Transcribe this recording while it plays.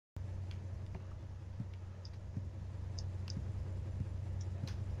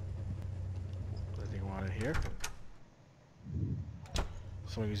here?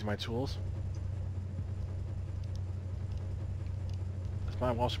 Someone using my tools? It's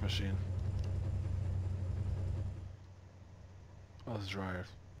my washing machine. Oh, this is dryer.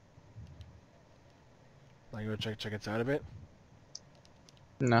 Now you go check inside of it?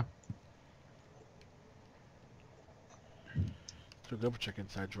 No. Too good for check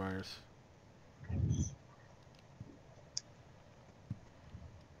inside dryers.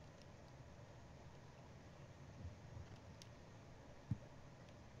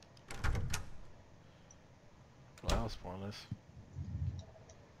 Well, that was pointless.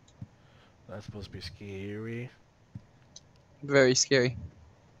 That's supposed to be scary. Very scary.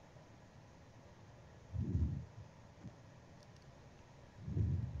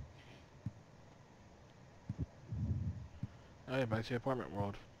 Alright, back to the apartment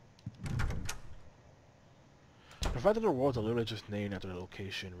world. The fact that the worlds are literally just named after the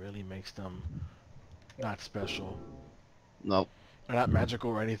location really makes them not special. Nope. They're not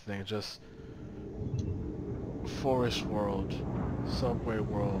magical or anything, just forest world, subway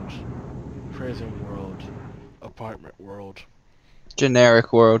world, prison world, apartment world.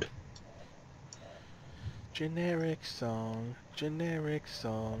 Generic world. Generic song, generic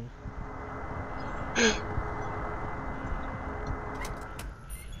song.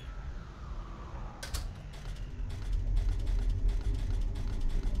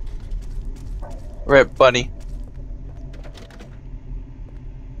 Right, buddy.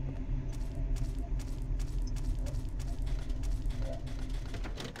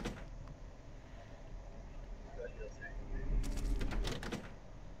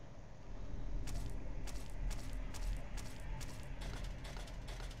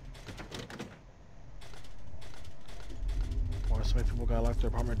 Why so many people gotta lock their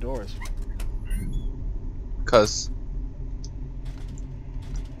apartment doors? 'Cause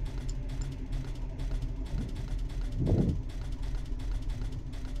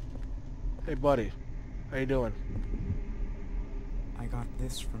Hey buddy, how you doing? I got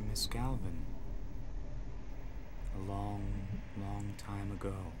this from Miss Galvin. A long, long time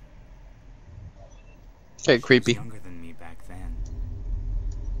ago. okay, She was creepy. younger than me back then.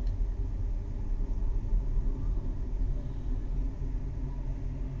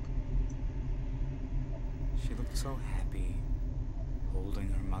 She looked so happy,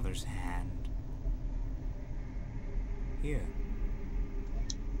 holding her mother's hand. Here.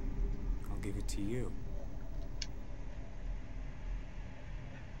 I'll give it to you.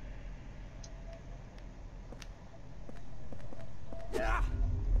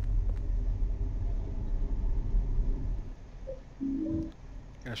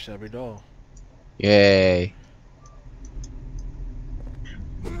 Got a shabby doll. Yay.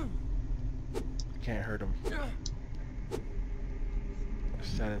 Can't hurt him. It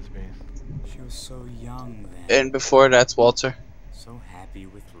saddens me. She was so young then. And before that's Walter. So happy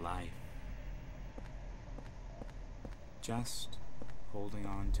with life. Just holding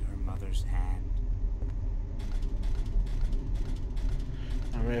on to her mother's hand.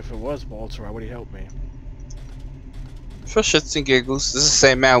 I mean, if it was Walter, why would he help me? For shits and giggles. This is the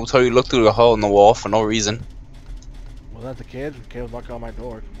same man who told you to look through the hole in the wall for no reason. Was that the kid? The kid was knocking on my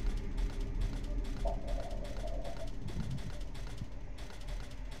door.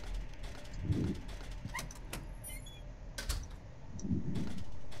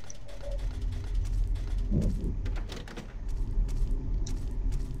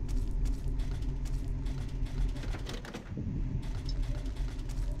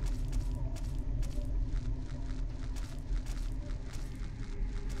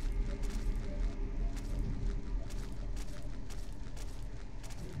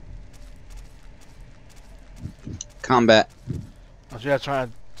 Combat. I was just trying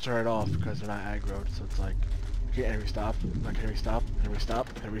to turn it off because they're not aggroed, so it's like, okay, enemy stop, like enemy stop, enemy stop,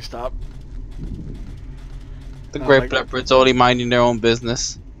 enemy stop. The Oh, Great like- Leopards only minding their own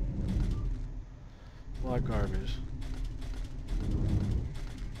business. What garbage.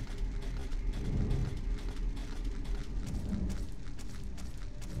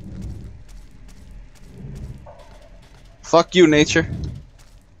 Fuck you, nature.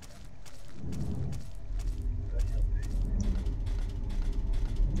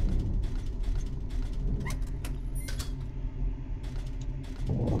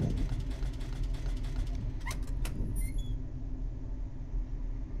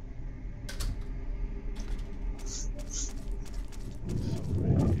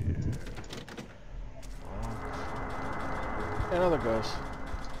 Another ghost.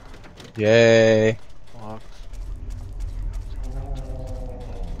 Yay. Locked.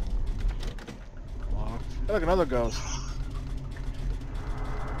 Locked. Hey, look, another ghost.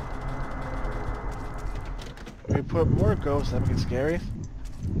 we put more ghosts, that make it scary.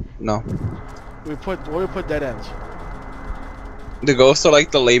 No. What do we put dead ends? The ghosts are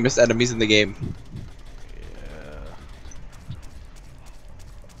like the lamest enemies in the game. Yeah.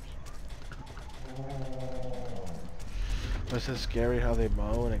 This is scary how they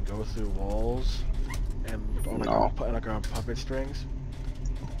moan and go through walls and No. on puppet strings.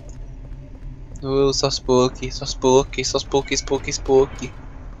 Ooh, so spooky, so spooky, so spooky, spooky, spooky.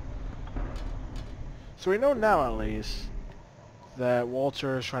 So we know now at least that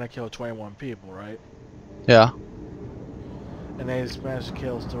Walter is trying to kill 21 people, right? Yeah. And they managed to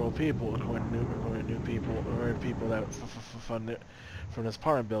kill several people, including new people, or people that from this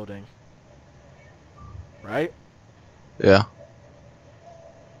apartment building, right? Yeah.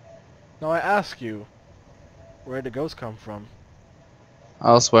 Now I ask you, where did the ghosts come from?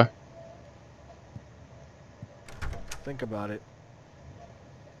 Elsewhere. Think about it.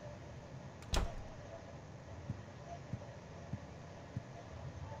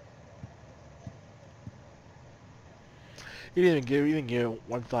 You didn't give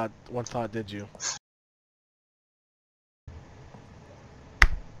one thought, did you?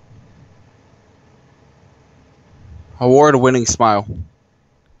 Award-winning smile.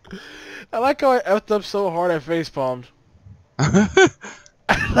 I like how I effed up so hard I facepalmed. I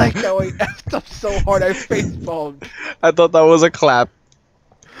like how I effed up so hard I facepalmed. I thought that was a clap.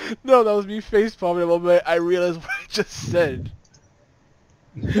 No, that was me facepalming the moment I realized what I just said.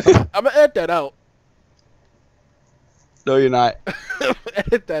 I'm gonna edit that out. No, you're not.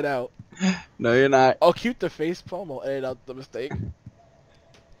 Edit that out. No, you're not. I'll keep the facepalm, I'll edit out the mistake.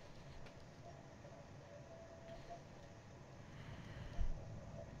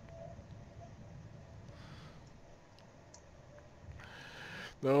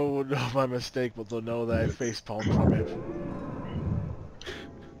 No one will know my mistake, but they'll know that I facepalmed from it.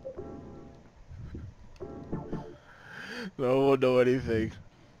 No one will know anything.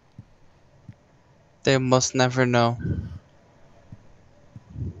 They must never know.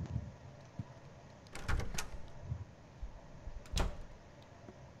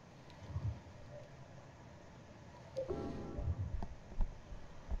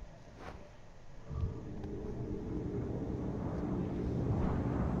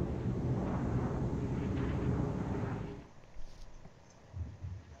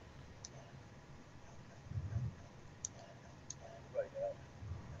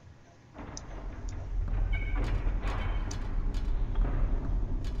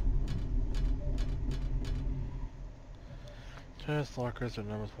 Tennis lockers are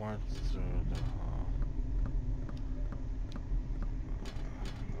numbers 1 through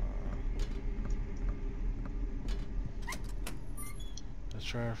let's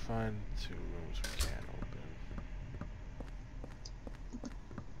try to find 2 rooms we can't open.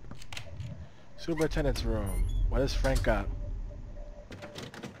 Superintendent's room. What has Frank got?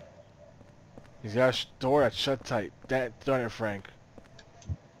 He's got a door that's shut tight. Darn it, Frank.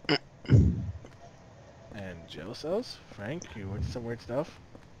 And jail cells? Frank, you went to some weird stuff?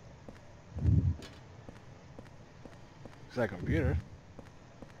 It's that computer.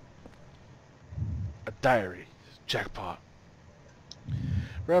 A diary. Jackpot.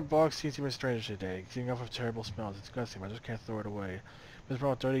 Red box seems even strange today. Getting off of terrible smells. It's disgusting, but I just can't throw it away. It was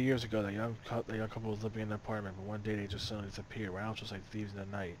around 30 years ago that young couple was living in an apartment, but one day they just suddenly disappeared. Went out just like thieves in the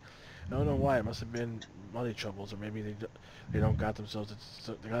night. I don't know why. It must have been money troubles, or maybe they don't got themselves.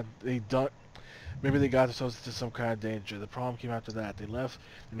 Maybe they got themselves into some kind of danger. The problem came after that. They left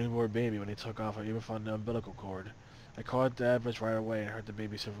the newborn baby when they took off. I even found the umbilical cord. I called the ambulance right away and heard the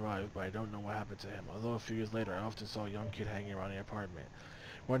baby survived, but I don't know what happened to him. Although a few years later, I often saw a young kid hanging around the apartment.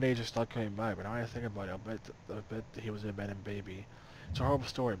 One day, he just stopped coming by, but now I think about it, I bet he was an abandoned baby. It's a horrible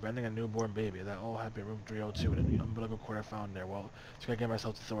story, abandoning a newborn baby. That all happened in room 302, and the umbilical cord I found there. Well, just gotta get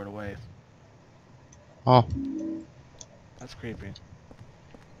myself to throw it away. Oh. That's creepy.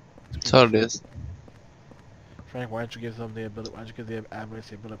 So it is. Frank, why don't you give them the ability? Why don't you give the ambulance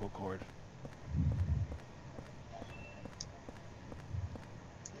the umbilical cord?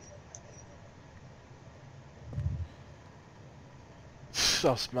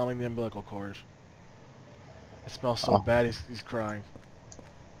 Stop smelling the umbilical cord. It smells so bad. He's crying.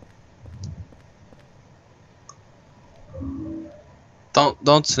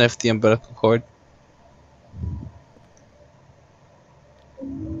 Don't sniff the umbilical cord.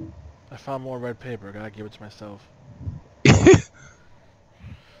 I found more red paper. I gotta give it to myself.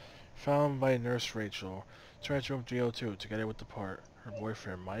 Found by Nurse Rachel. Returned to room 302 together with the part. Her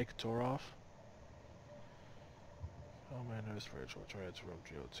boyfriend Mike tore off. Found by Nurse Rachel. Returned to room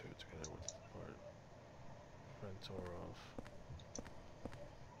 302 together with the part. Friend tore off.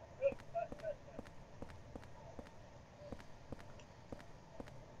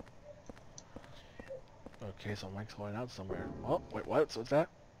 Okay, so Mike's going out somewhere. Oh, wait, what? What's that?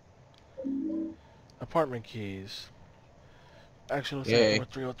 Apartment keys. Actually, looks like Yeah. door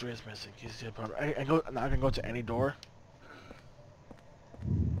 303 is missing. Keys to the apartment. I go. Now I can go to any door.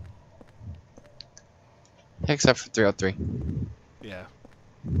 Except for 303. Yeah.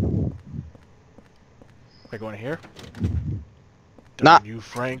 I go in here. Nah. Darn you,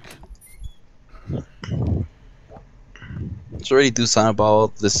 Frank. Let's already do something about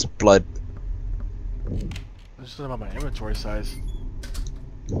all this blood. This is about my inventory size.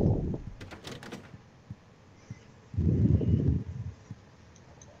 Alright,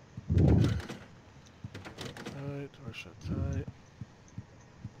 door shut tight.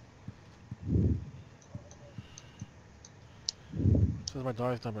 Says my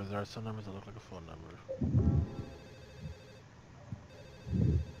daughter's number. There are some numbers that look like a phone number.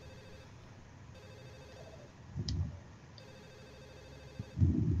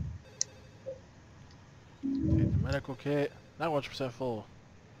 Take the medical kit. Not 100% full.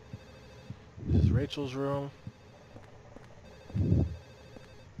 This is Rachel's room.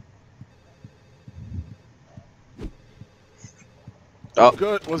 Oh,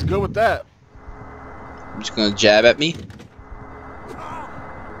 Good. What's good with that? I'm just gonna jab at me.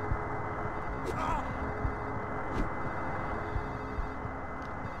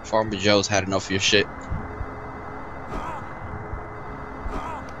 Farmer Joe's had enough of your shit.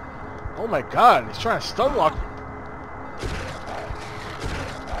 Oh my god, he's trying to stun lock me.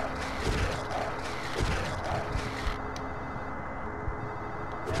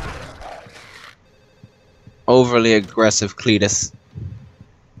 Overly aggressive Cletus.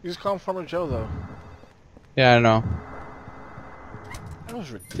 You just call him Farmer Joe, though. Yeah, I know. That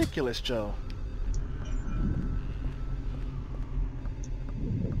was ridiculous, Joe.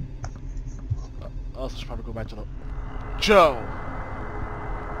 I should probably go back to the... Joe!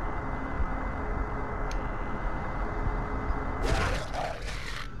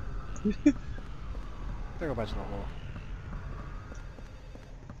 I go back to the hole.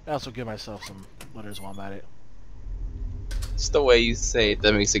 I also give myself some letters while I'm at it. It's the way you say it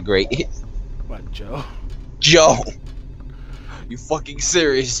that makes it great. What, Joe? Joe! You fucking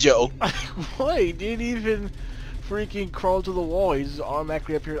serious, Joe? What? He didn't even freaking crawl to the wall. He just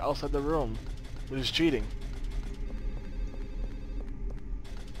automatically appeared outside the room. Which is cheating.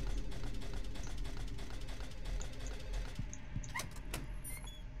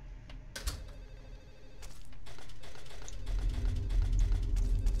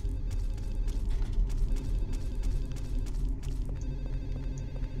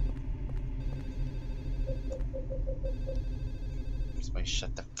 Somebody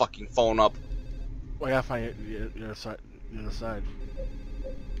shut the fucking phone up. Well, I gotta find the other side. The other side.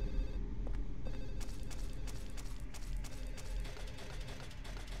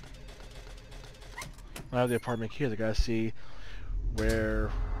 I have the apartment key. I gotta see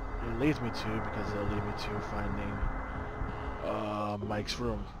where it leads me to, because it'll lead me to finding Mike's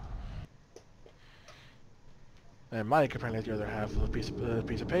room. And Mike apparently has the other half of a piece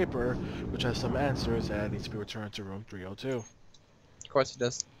of paper, which has some answers that needs to be returned to room 302. Of course he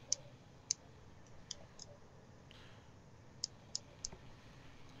does.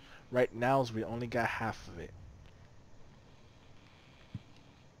 Right now, we only got half of it.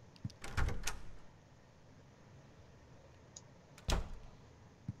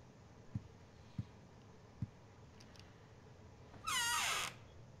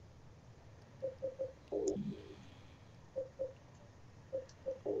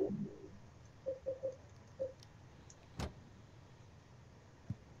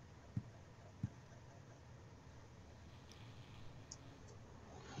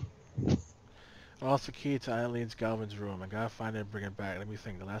 I lost the key to Eileen's Galvin's room. I gotta find it and bring it back. Let me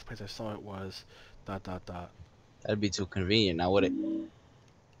think. The last place I saw it was... ... That'd be too convenient now, would it?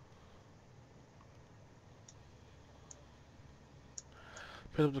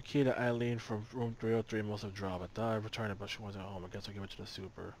 Picked up the key to Eileen from room 303 and must have dropped. I thought I returned it, but she wasn't home. I guess I'll give it to the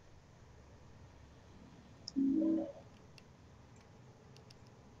super.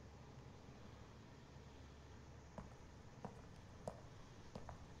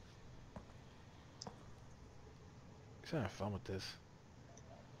 He's having fun with this.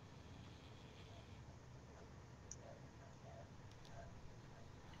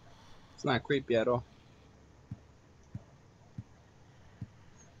 It's not creepy at all.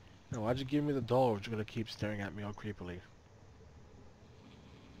 No, why'd you give me the doll if you're gonna keep staring at me all creepily?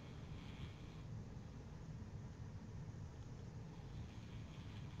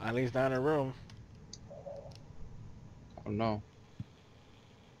 Eileen's not in her room. Oh no.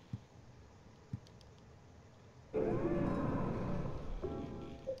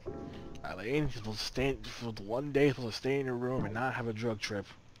 Eileen Elaine. You're supposed to stay for one day. You're supposed to stay in your room and not have a drug trip.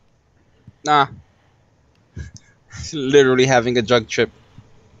 Nah. Literally having a drug trip.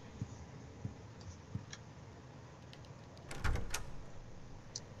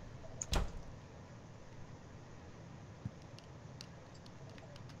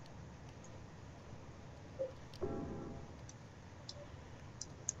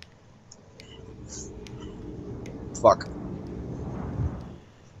 Fuck.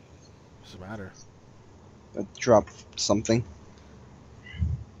 What's the matter? I dropped something.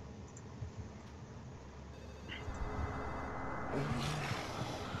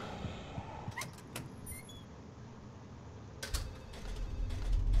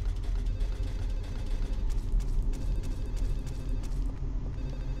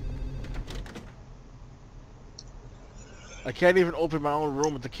 I can't even open my own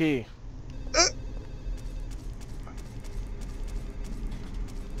room with the key.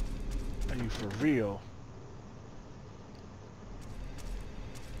 Are you for real?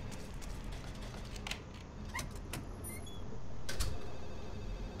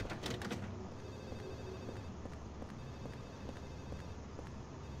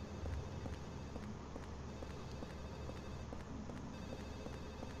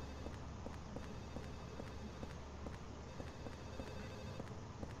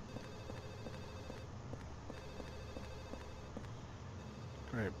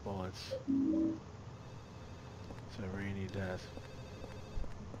 Great bullets. It's a rainy death.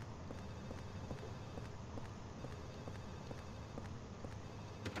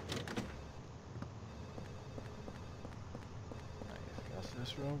 Anything else in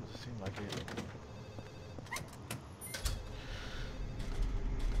this room? Does it seem like it?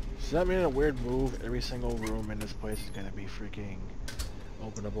 Does that mean a weird move? Every single room in this place is gonna be freaking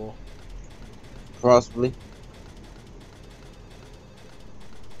openable. Possibly.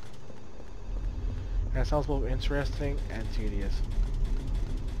 That sounds both interesting and tedious.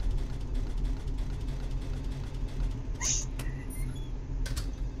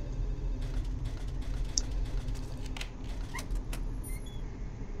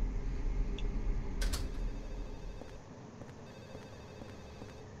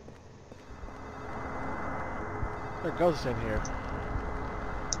 There goes in here.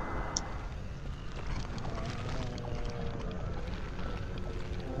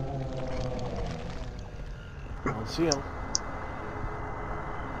 I don't see him.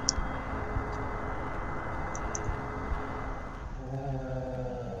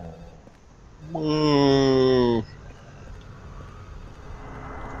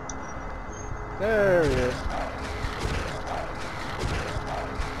 There he is.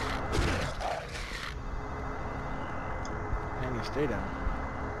 And you stay down.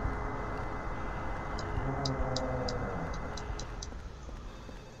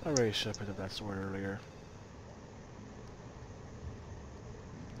 I really should have picked up that sword earlier.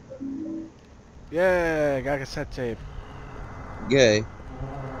 Yeah, got a cassette tape. Yay.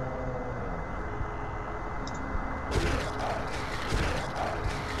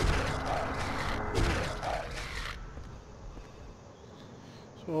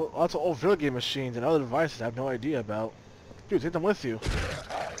 So lots of old video game machines and other devices I have no idea about. Dude, take them with you.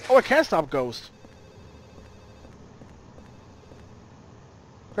 Oh, I can't stop Ghost.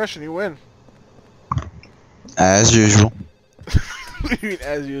 Christian, you win. As usual. What do you mean,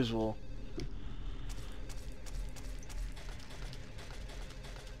 as usual?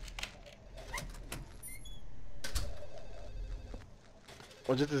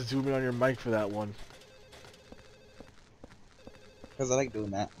 Or just to zoom in on your mic for that one. Because I like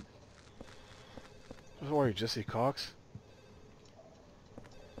doing that. Don't worry, Jesse Cox.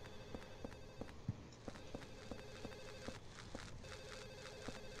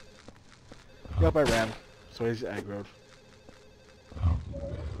 Yep, I ran. So he's aggroed.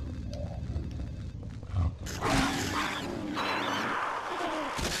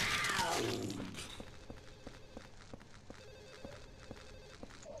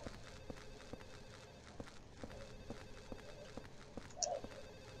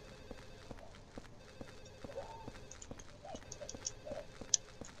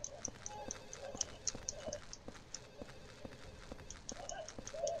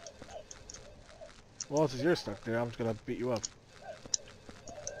 Well, since you're stuck there, I'm just gonna beat you up.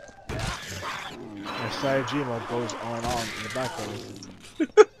 My Saiyajima goes on and on in the background.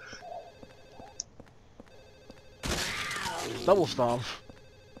 Double stomp.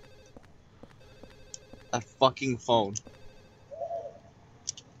 That fucking phone.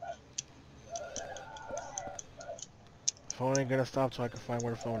 Phone ain't gonna stop till I can find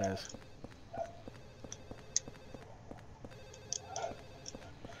where the phone is.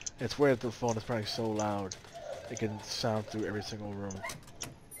 It's weird that the phone is probably so loud. It can sound through every single room.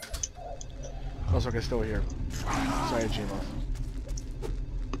 Also, I can still hear. Sorry, Gmo.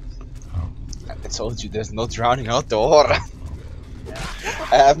 I told you there's no drowning out the water.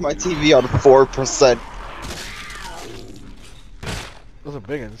 I have my TV on 4%. Those are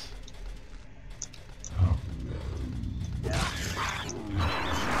big uns.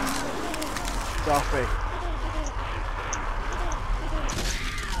 It's off me.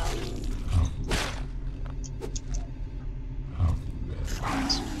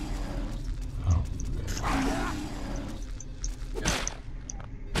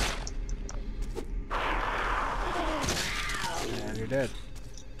 And you're dead.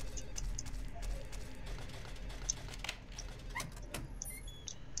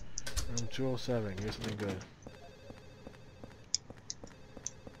 Room 207. Here's something good.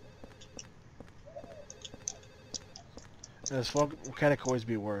 And this phone mechanic always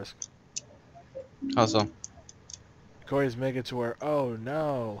be worse. How so? Corey's make it to where, oh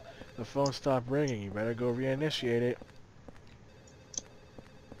no, the phone stopped ringing. You better go reinitiate it.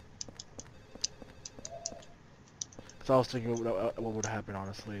 So I was thinking what would happen,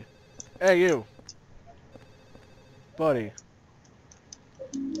 honestly. Hey, you! Buddy.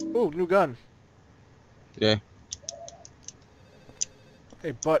 Ooh, new gun. Yeah.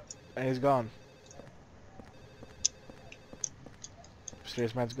 Hey, butt. And he's gone.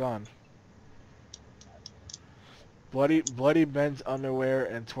 Mysterious man's gone. Bloody men's underwear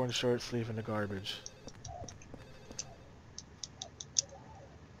and torn shirt sleeve in the garbage.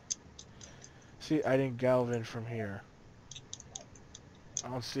 See, I didn't Galvin from here. I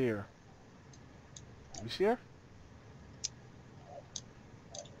don't see her. You see her?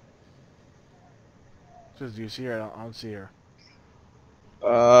 Says, do you see her? I don't see her.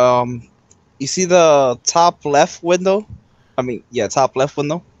 You see the top left window? I mean, yeah, top left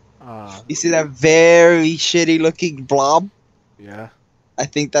window. You see that very shitty looking blob? Yeah. I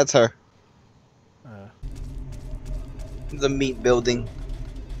think that's her. The meat building.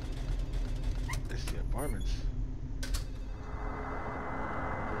 It's the apartments.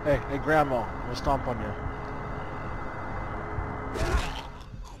 Hey, Grandma, I'm gonna stomp on you.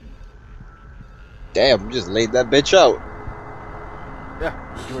 Damn, just laid that bitch out. Yeah,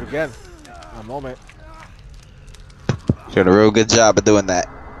 do it again. In a moment. You did a real good job of doing that.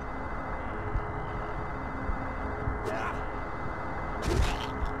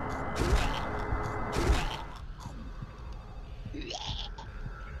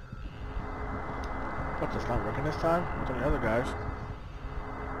 What, that's not working this time? What's on the other guys?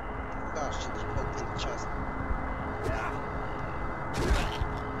 Gosh, she just poked in the chest.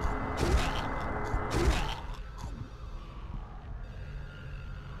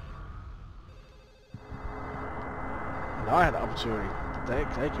 Now I had the opportunity.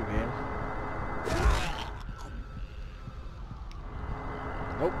 Thank you, game.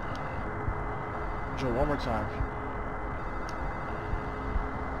 Nope. Do it one more time.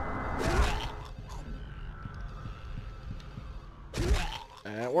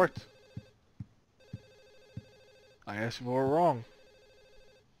 And it worked. I guess you were wrong.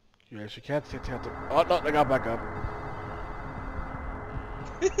 You actually can't take the... Oh, no, they got back up.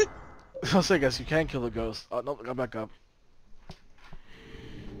 I was saying, I guess you can kill the ghost. Oh, no, they got back up.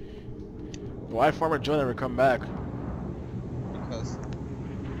 Why Farmer Joe never come back? Because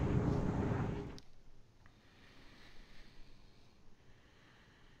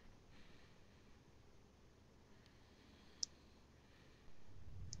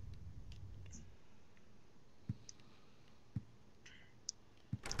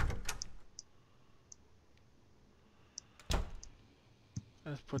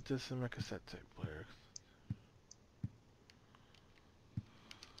Let's put this in my cassette tape player.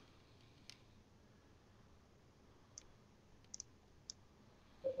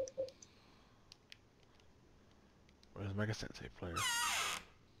 Where's my cassette tape player?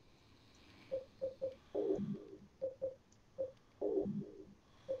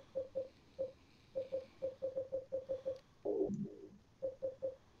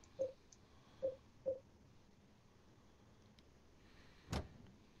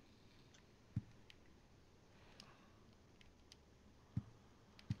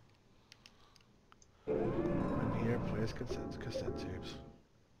 And here, plays cassette tapes.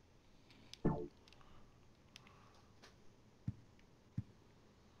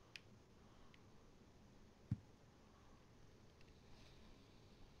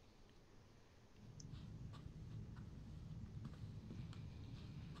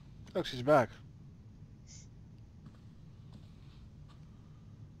 Look, she's back.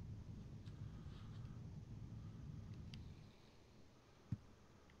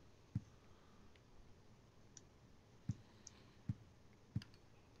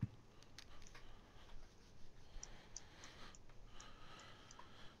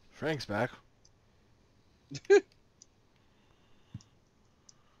 Frank's back.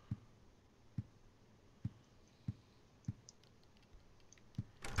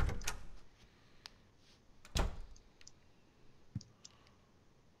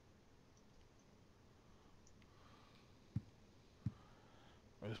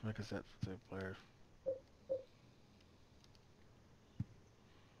 Where's my cassette tape player?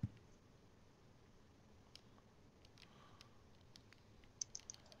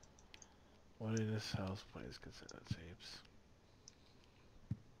 What in this house plays cassette tapes?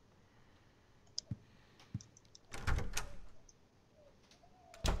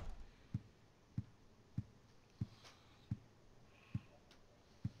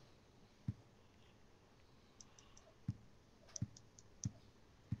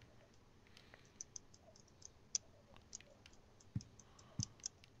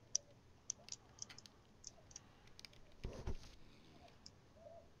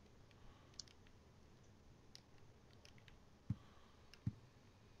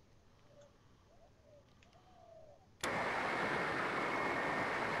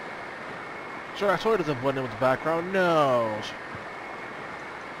 Sure, I told her to blend in with the background. No.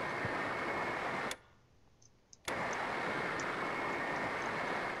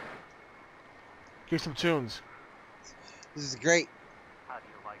 Here's some tunes. This is great. How do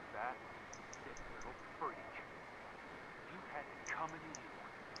you like that? This little freak. You had it coming to you.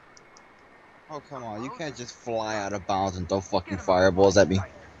 Oh, come on. You can't just fly out of bounds and throw fucking fireballs at me.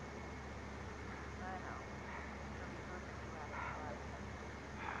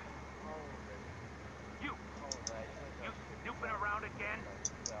 You snooping around again?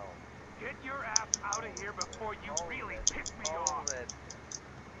 Get your ass out of here before you really piss me off.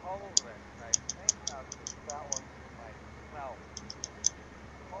 Hold it. I think that one's myself.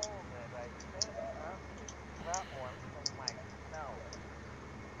 Hold it. I think that one's from myself.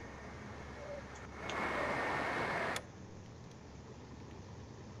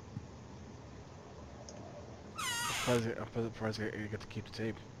 I'm surprised I get to keep the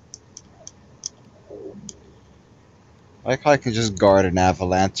tape. I like how I can just guard an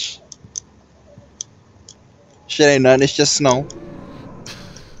avalanche. Shit ain't nothing, it's just snow.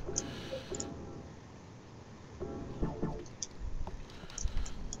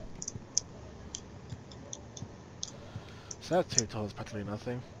 So that tape told us practically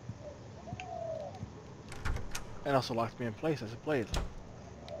nothing. And also locked me in place as it played.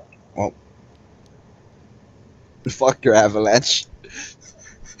 Well, fuck your avalanche.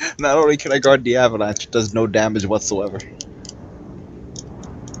 Not only can I guard the avalanche, it does no damage whatsoever.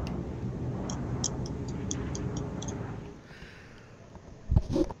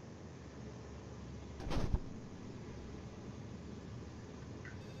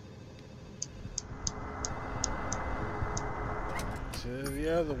 To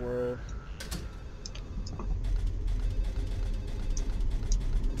the other world.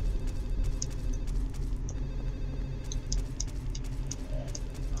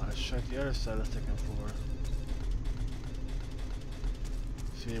 Let's check the other side of the second floor.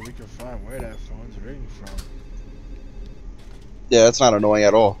 See if we can find where that phone's ringing from. Yeah, that's not annoying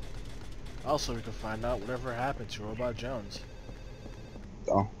at all. Also, we can find out whatever happened to Robot Jones.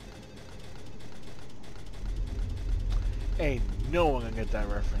 Oh. Ain't no one gonna get that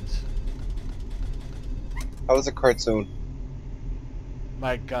reference. That was a cartoon.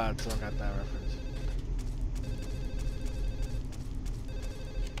 My god, someone got that reference.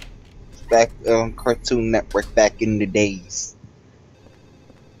 Back on Cartoon Network back in the days.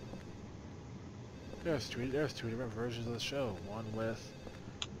 There's two different versions of the show. One with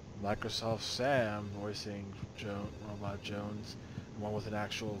Microsoft Sam voicing Robot Jones, and one with an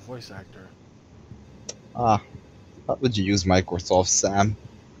actual voice actor. Ah, how would you use Microsoft Sam?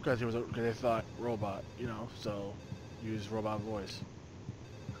 Because they thought robot, you know, so use robot voice.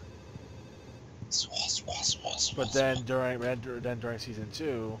 But then during season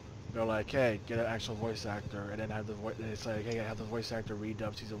 2, they're like, hey, get an actual voice actor, and then have the voice. It's like, hey, have the voice actor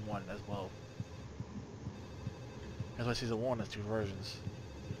redub season 1 as well. That's why season 1 has 2 versions.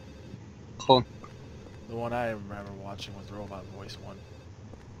 Cool. The one I remember watching was the robot voice one.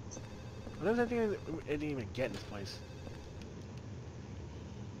 But there's anything it didn't even get in this place.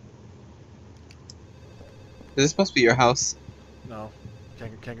 Is this supposed to be your house? No,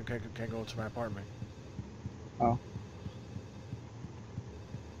 can't go to my apartment. Oh.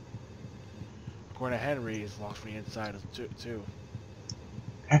 According to Henry, he's locked from the inside too.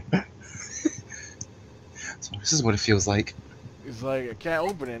 So this is what it feels like. He's like, I can't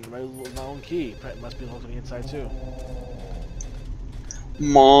open it with my own key. It must be locked on the inside too.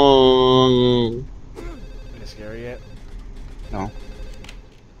 Mom. Is it scary yet? No.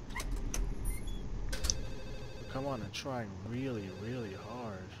 on and trying really, really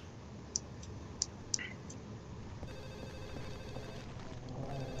hard.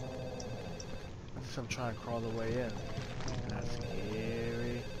 I'm trying to crawl the way in. That's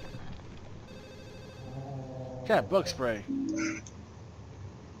scary. Cat bug spray.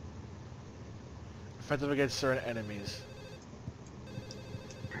 Effective against certain enemies.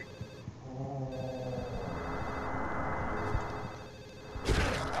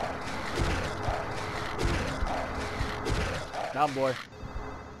 Down, boy.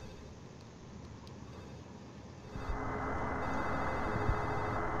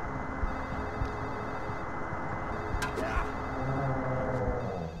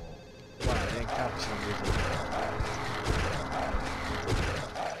 Wow, I didn't count for some reason.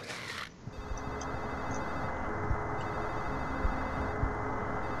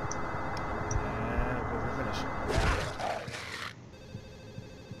 And go for finish.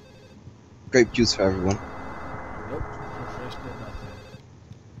 Grape juice for everyone. Nope, for finish did nothing.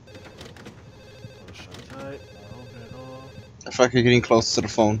 Door shut tight, won't open at all. I feel like you're getting close to the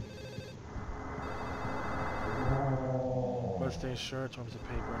phone. Bloodstained shirt, tons of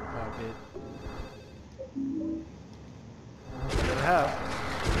paper in the pocket. What do I have?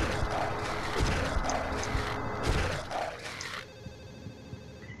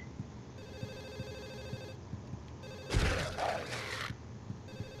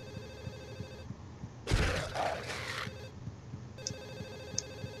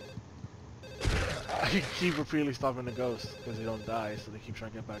 I keep repeatedly stopping the ghosts because they don't die, so they keep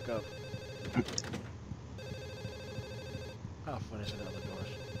trying to get back up. I'll finish it out the doors.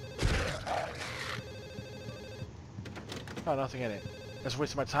 Oh, nothing in it. That's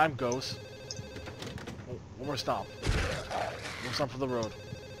wasting my time, ghost. Oh, one more stop. One more stop for the road.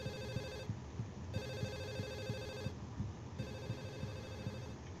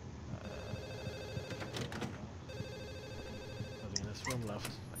 Nothing in this room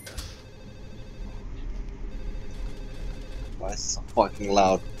left, I guess. Why is it so fucking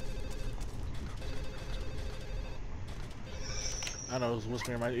loud? I don't know, it was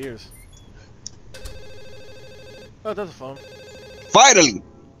whispering in my ears. Oh, that's a phone. Finally!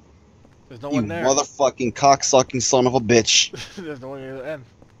 There's no You one there. motherfucking cocksucking son of a bitch. There's no one near the end.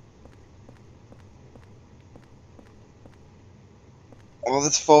 All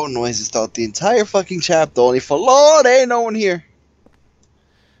this phone noise is throughout the entire fucking chapter, only for Lord, ain't no one here.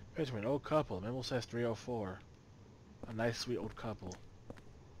 Picture me an old couple. The memo says 304. A nice, sweet old couple.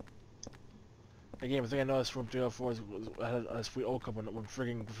 Again, the thing I know is from 304 is I had a sweet old couple when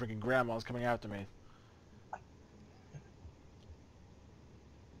friggin' grandma was coming after me.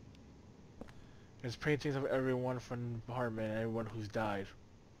 There's paintings of everyone from the apartment and everyone who's died.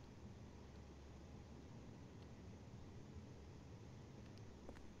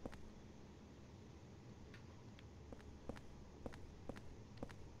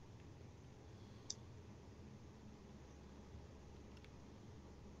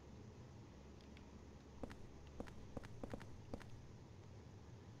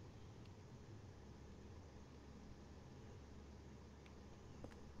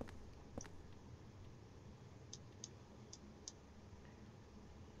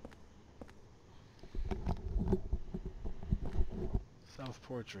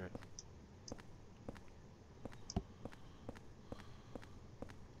 Self-portrait.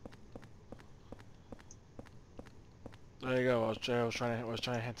 There you go. I was trying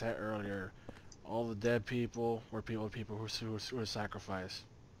to hint at earlier. All the dead people were people who were sacrificed.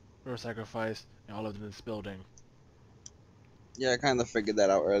 Who were sacrificed and all lived in this building. Yeah, I kind of figured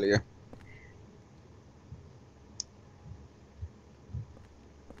that out earlier.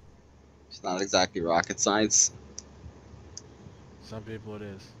 It's not exactly rocket science. Some people it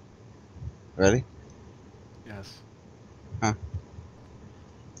is. Ready? Yes. Huh.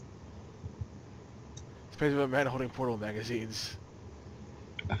 It's basically a man holding portal magazines.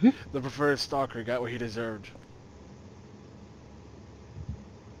 The preferred stalker got what he deserved.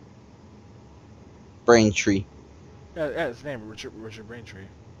 Braintree. Yeah, his name Richard Braintree.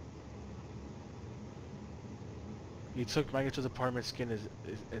 He took Maggie to his apartment,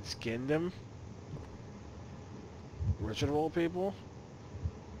 and skinned him. Richard of all people.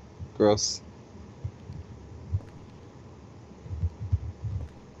 Gross.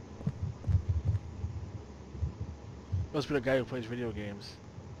 Must be the guy who plays video games.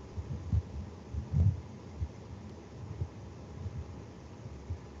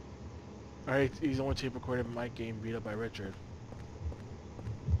 Alright, he's the only tape recorded Mike getting beat up by Richard.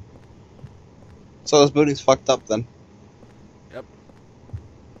 So this building's fucked up then. Yep.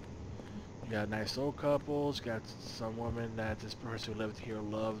 got nice old couples. Got some woman that this person who lived here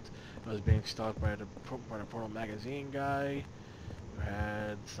loved and was being stalked by the porno magazine guy. You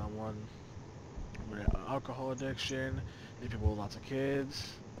had someone with an alcohol addiction. You had people with lots of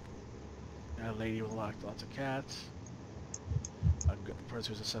kids. You had a lady with lots of cats. A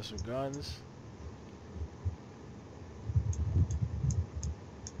person who's obsessed with guns.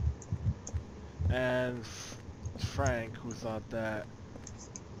 And Frank, who thought that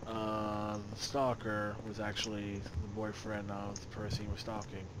the stalker was actually the boyfriend of the person he was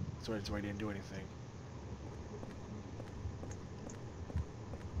stalking. So that's why he didn't do anything.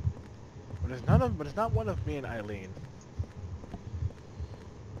 But it's not one of me and Eileen.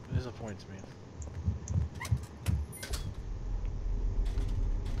 It disappoints me.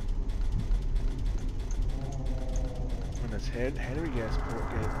 When it's Henry gets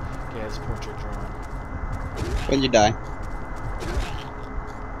his portrait drawn. When you die.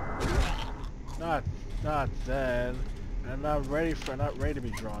 Not then. I'm not ready to be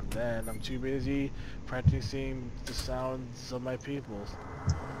drawn then. I'm too busy practicing the sounds of my peoples.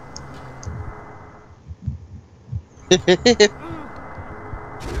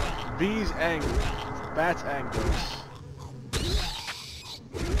 Bees angry. Bats angles.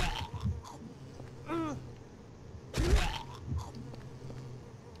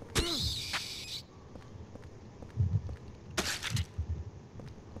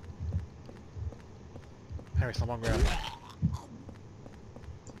 Harry, stop on ground.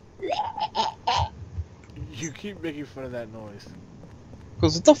 You keep making fun of that noise.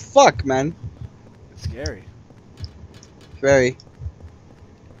 Cause what the fuck, man? It's scary. Very.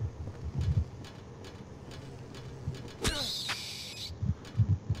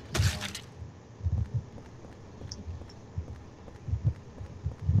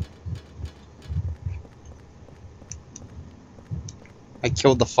 I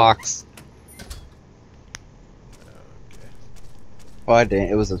killed the fox. Okay. Oh, I didn't.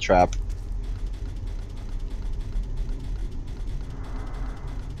 It was a trap.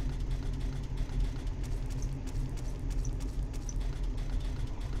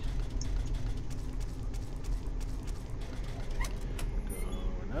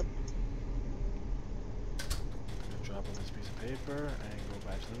 Going up. Drop on this piece of paper and go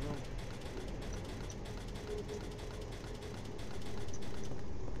back to the room.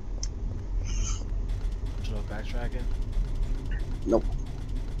 Should I backtracking? Nope.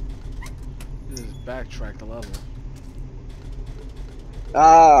 This is backtrack the level.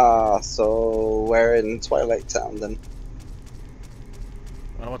 Ah, so we're in Twilight Town then.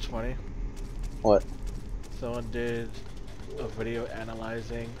 You know what's funny? What? Someone did a video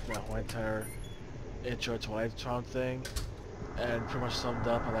analyzing the whole entire intro Twilight Town thing, and pretty much summed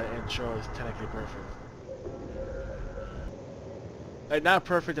up how that intro is technically perfect. Like, not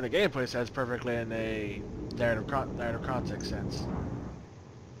perfect in a gameplay sense, perfectly in a narrative context sense.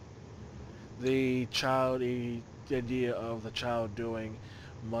 The idea of the child doing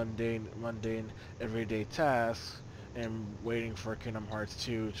mundane, everyday tasks and waiting for Kingdom Hearts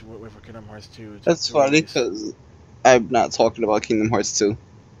 2 to wait for Kingdom Hearts 2 to That's funny release. because I'm not talking about Kingdom Hearts 2.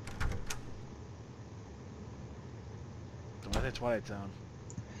 Don't let it Twilight Town.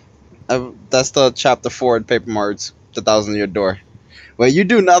 That's the chapter 4 in Paper Mario's The Thousand Year Door, where you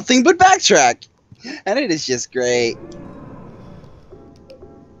do nothing but backtrack, and it is just great.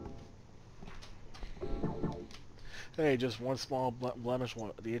 Hey, just one small blemish.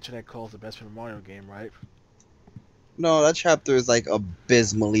 The internet calls the best Super Mario game, right? No, that chapter is like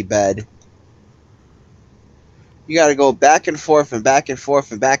abysmally bad. You gotta go back and forth and back and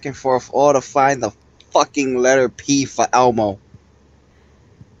forth and back and forth all to find the fucking letter P for Elmo.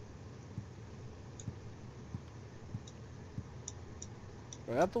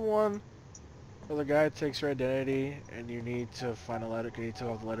 Is that the one where the guy takes your identity and you need to find a letter? You need to take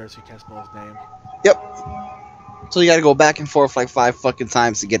off the letter so you can't spell his name. Yep. So you gotta go back and forth like 5 fucking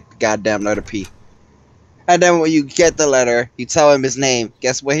times to get the goddamn letter P. And then when you get the letter, you tell him his name.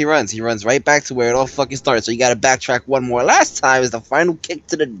 Guess where he runs? He runs right back to where it all fucking starts. So you gotta backtrack one more. Last time is the final kick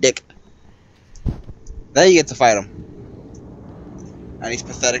to the dick. Then you get to fight him. And he's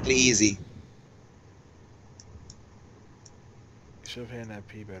pathetically easy. You should have hit that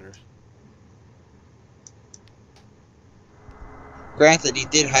P better. Granted, he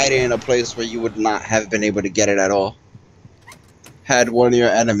did hide it in a place where you would not have been able to get it at all. Had one of your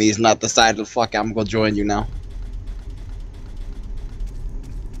enemies not decided, fuck, I'm gonna join you now.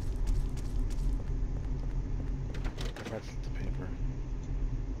 That's the paper.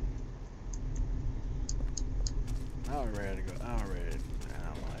 Now we're ready to go. Now we're ready to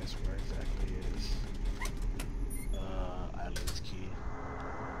analyze where exactly is Eileen's key.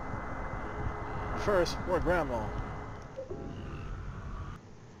 First, more grandma.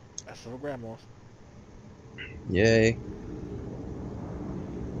 That's little grandma. Yay.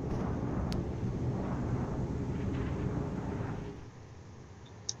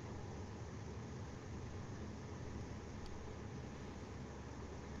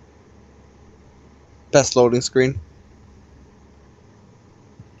 Best loading screen.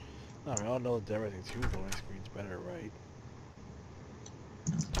 No, we all know that everything's two loading screens better, right?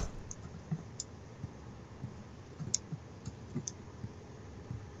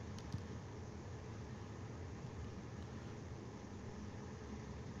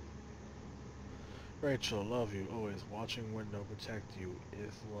 Rachel, love you, always. Watching window protect you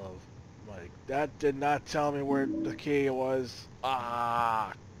is love. Like, that did not tell me where the key was.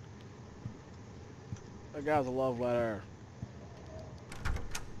 Ah! That guy's a love letter.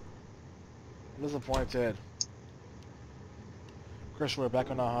 I'm disappointed. Chris, we're back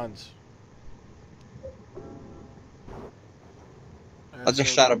on our hunts. I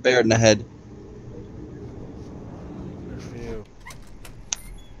just shot a bear in the head. Good for you.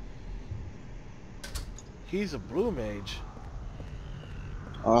 He's a blue mage.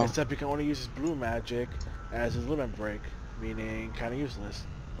 Oh, Except he can only use his blue magic as his limit break, meaning kind of useless.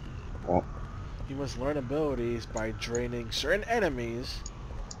 well, He must learn abilities by draining certain enemies,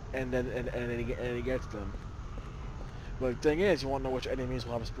 and then he gets them. But the thing is, you won't know which enemies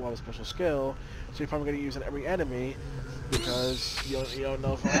will have a special skill, so you're probably going to use it on every enemy, because you don't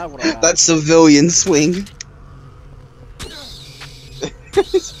know if he'll have one or not. that civilian swing.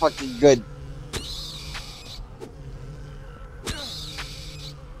 It's fucking good.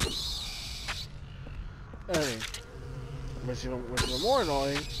 I mean, what's even more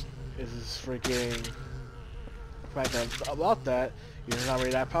annoying is this freaking fact that about that, he's not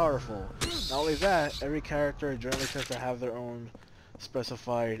really that powerful. Not only that, every character generally tends to have their own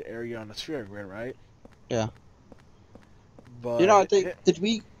specified area on the sphere grid, right? Yeah. But You know, I think, did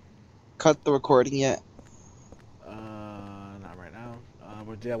we cut the recording yet? not right now.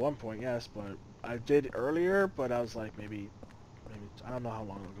 We did at one point, yes, but I did earlier, but I was like maybe I don't know how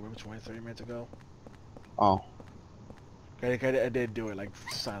long ago, maybe 20, 30 minutes ago. Oh. I did do it like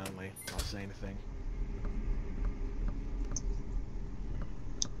silently, not saying anything.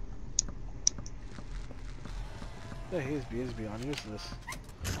 Yeah, he's beyond useless.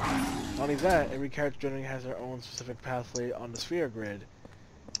 Not only that, every character generally has their own specific pathway on the sphere grid.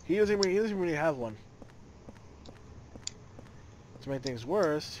 He doesn't really have one. To make things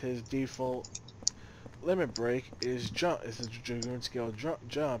worse, his default limit break is jump. It's a dragoon skill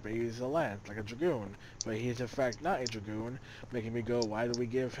jump, and he's a lance like a dragoon. But he is in fact not a dragoon, making me go, why do we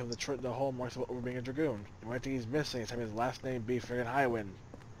give him the hallmarks of over being a dragoon? The only thing he's missing is having his last name be friggin' Highwind.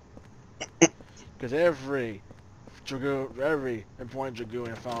 Because every important dragoon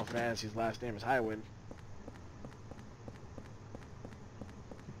in Final Fantasy's last name is Highwind.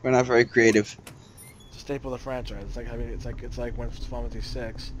 We're not very creative. It's a staple of the franchise. It's like when Final Fantasy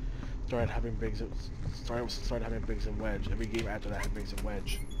 6 started having Biggs and Wedge. Every game after that had Biggs and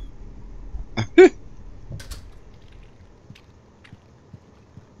Wedge.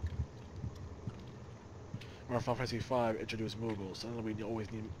 Or Final Fantasy 5 introduced Moogles.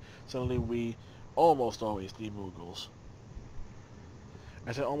 Suddenly we almost always need Moogles.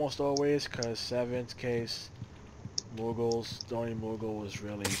 I said almost always because 7's case, Moogles, the only Moogle was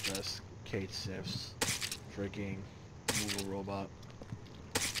really just Kate Sif's freaking Moogle robot.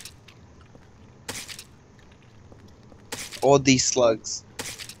 All these slugs.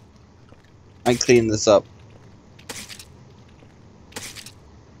 I'm cleaning this up.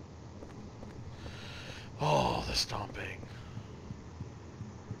 Oh, the stomping.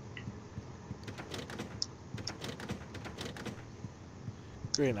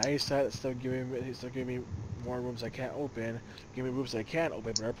 Great, now he's still giving me more rooms I can't open. Give me rooms I can't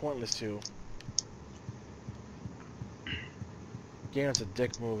open, but are pointless to. Game's a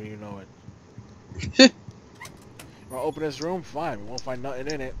dick move and you know it. Wanna open this room? Fine, we won't find nothing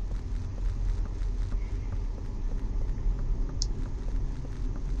in it.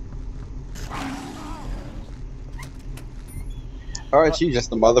 Alright, you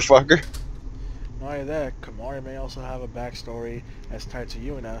just a motherfucker. Not only that, Kamari may also have a backstory that's tied to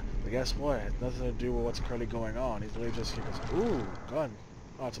Yuna, but guess what? It has nothing to do with what's currently going on. He's literally just here because, ooh, gun.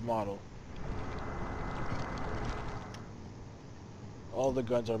 Oh, it's a model. All the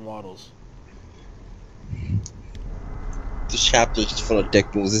guns are models. This chapter's just full of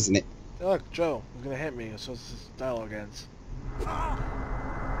dick moves, isn't it? Hey, look, Joe, he's gonna hit me, so this dialogue ends.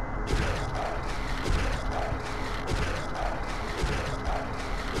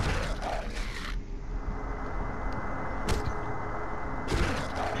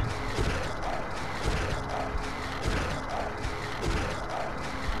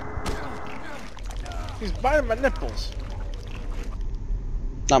 He's biting my nipples.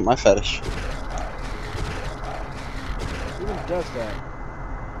 Not my fetish. Who even does that?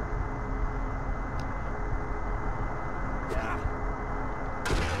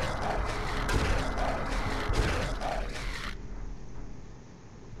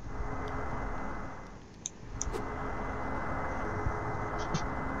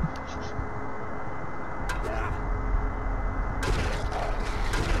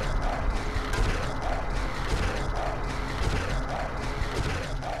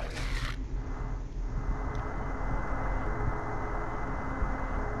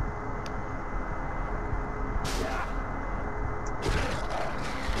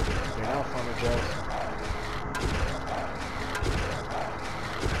 Okay, now Farmer Joe.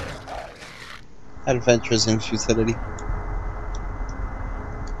 Adventures in futility.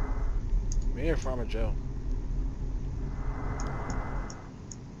 Me or Farmer Joe?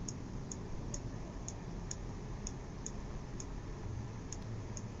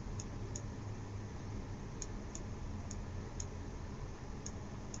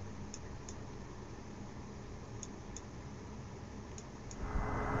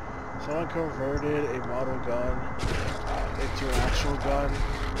 Someone converted a model gun into an actual gun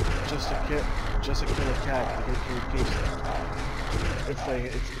just to kill a cat because he keeps inflating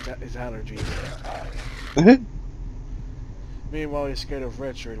its allergies. Meanwhile, he's scared of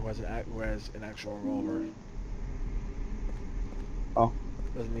Richard, who has an actual revolver. Oh.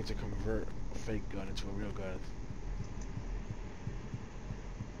 Doesn't need to convert a fake gun into a real gun.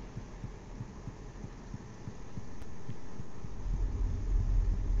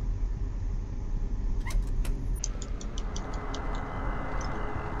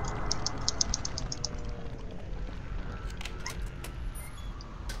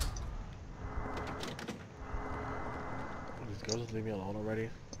 These girls leave me alone already.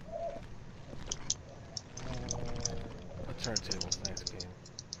 A turntable, thanks game.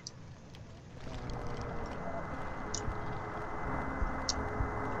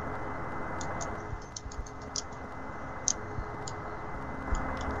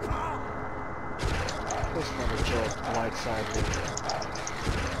 This Farmer Joe blindsided me.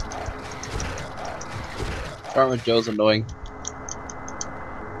 Farmer Joe's annoying.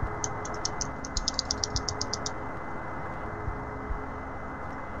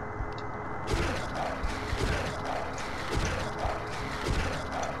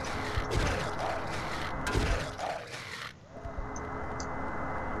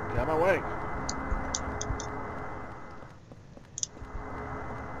 Get out of my way.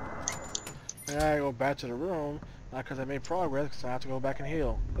 I gotta go back to the room, not because I made progress, because I have to go back and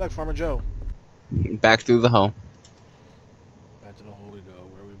heal. Good luck, Farmer Joe. Back through the home. Back to the hole we go,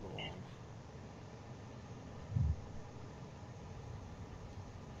 where we belong.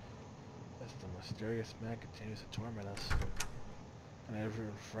 As the mysterious man continues to torment us, and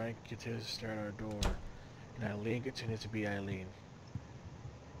Edward Frank continues to stare at our door, and Eileen continues to be Eileen.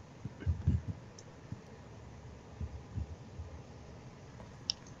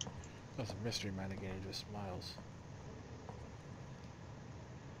 That's a mystery man again, he just smiles.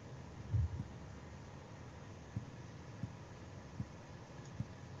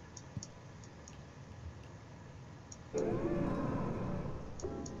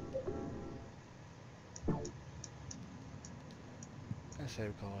 I say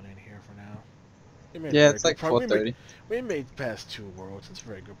we call it in here for now. We made Yeah, very it's good like 4:30. we made past 2 worlds. It's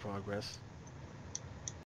very good progress.